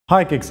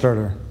Hi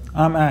Kickstarter,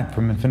 I'm Ak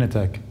from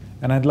Infinitec,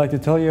 and I'd like to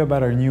tell you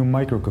about our new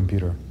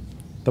microcomputer,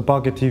 the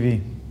Pocket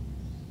TV.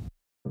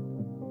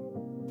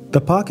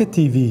 The Pocket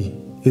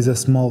TV is a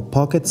small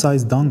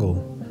pocket-sized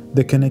dongle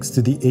that connects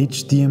to the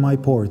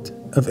HDMI port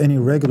of any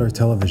regular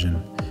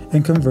television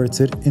and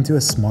converts it into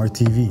a smart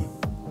TV.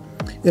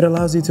 It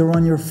allows you to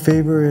run your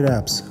favorite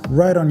apps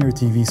right on your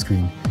TV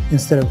screen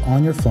instead of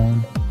on your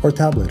phone or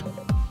tablet.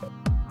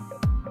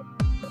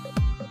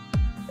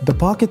 The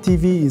Pocket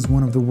TV is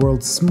one of the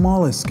world's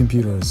smallest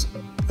computers,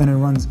 and it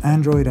runs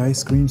Android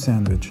ice cream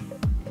sandwich.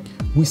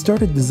 We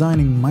started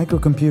designing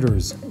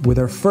microcomputers with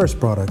our first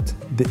product,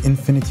 the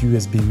Infinite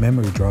USB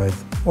Memory Drive,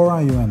 or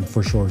IUM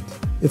for short.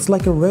 It's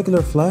like a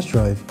regular flash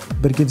drive,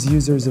 but it gives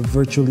users a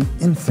virtually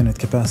infinite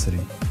capacity.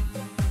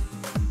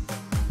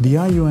 The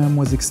IUM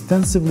was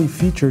extensively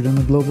featured in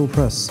the global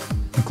press,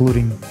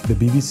 including the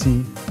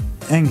BBC,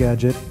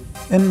 Engadget,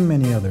 and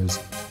many others.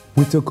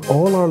 We took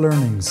all our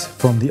learnings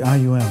from the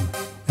IUM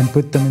and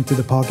put them into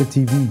the Pocket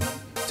TV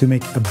to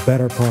make a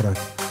better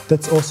product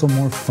that's also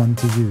more fun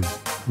to use.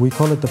 We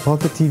call it the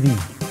Pocket TV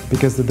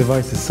because the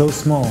device is so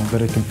small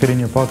that it can fit in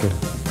your pocket,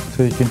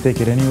 so you can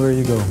take it anywhere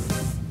you go.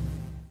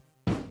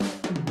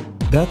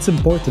 That's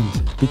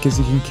important because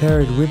you can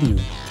carry it with you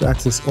to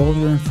access all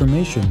your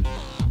information,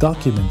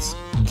 documents,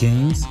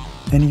 games,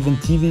 and even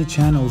TV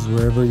channels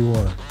wherever you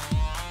are.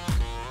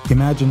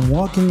 Imagine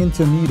walking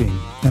into a meeting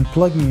and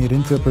plugging it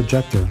into a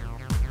projector,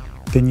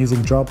 then using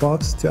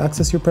Dropbox to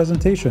access your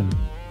presentation,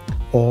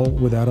 all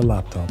without a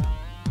laptop.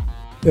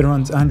 It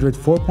runs Android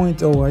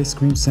 4.0 ice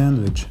cream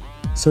sandwich,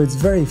 so it's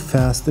very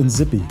fast and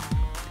zippy.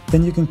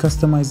 Then you can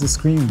customize the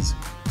screens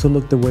to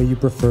look the way you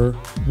prefer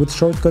with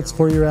shortcuts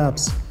for your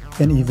apps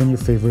and even your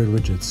favorite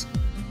widgets.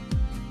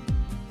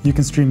 You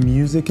can stream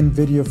music and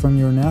video from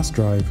your NAS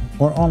drive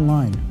or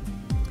online.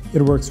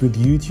 It works with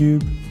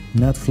YouTube,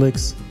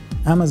 Netflix,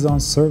 Amazon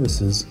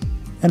services,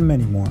 and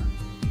many more.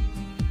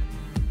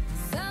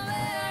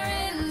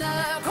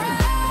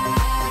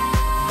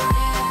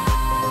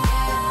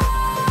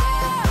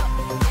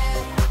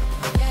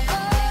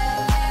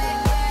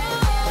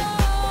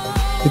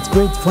 It's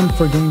great fun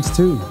for games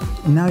too.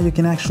 Now you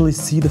can actually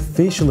see the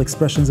facial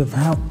expressions of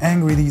how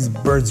angry these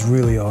birds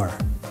really are.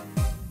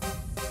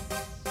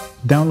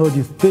 Download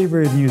your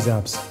favorite news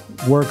apps,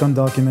 work on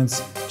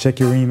documents, check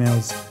your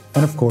emails,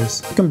 and of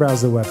course, you can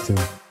browse the web too.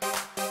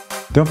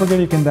 Don't forget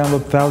you can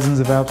download thousands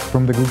of apps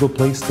from the Google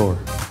Play Store.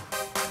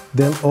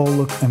 They'll all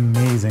look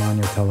amazing on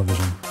your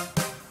television.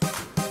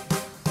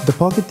 The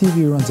Pocket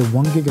TV runs a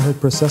 1 GHz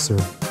processor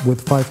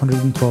with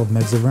 512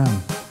 megs of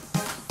RAM.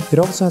 It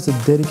also has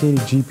a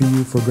dedicated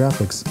GPU for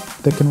graphics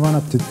that can run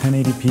up to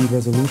 1080p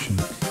resolution.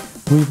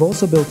 We've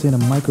also built in a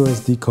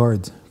microSD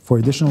card for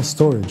additional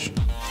storage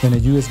and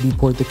a USB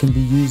port that can be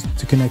used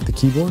to connect the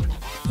keyboard,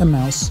 a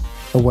mouse,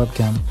 a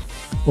webcam,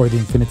 or the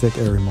Infinitec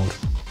Air Remote.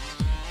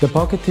 The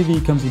Pocket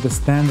TV comes with a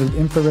standard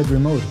infrared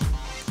remote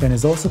and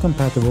is also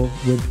compatible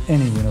with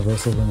any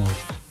universal remote.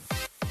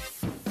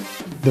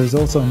 There's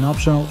also an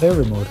optional Air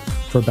Remote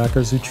for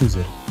backers who choose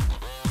it.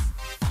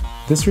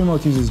 This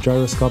remote uses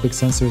gyroscopic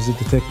sensors to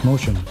detect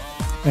motion,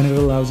 and it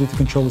allows you to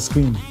control the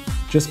screen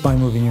just by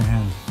moving your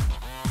hand.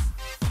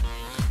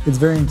 It's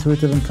very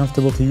intuitive and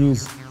comfortable to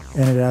use,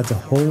 and it adds a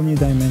whole new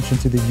dimension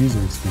to the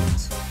user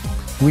experience.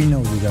 We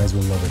know you guys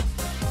will love it.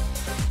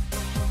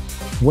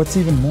 What's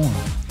even more,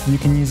 you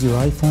can use your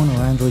iPhone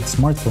or Android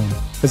smartphone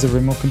as a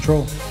remote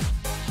control.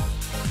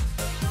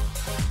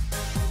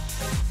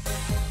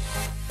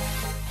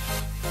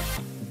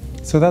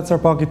 So that's our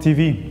Pocket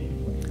TV.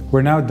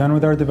 We're now done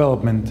with our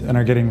development and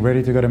are getting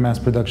ready to go to mass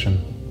production.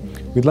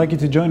 We'd like you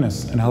to join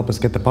us and help us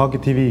get the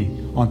Pocket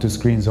TV onto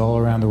screens all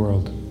around the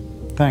world.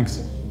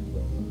 Thanks.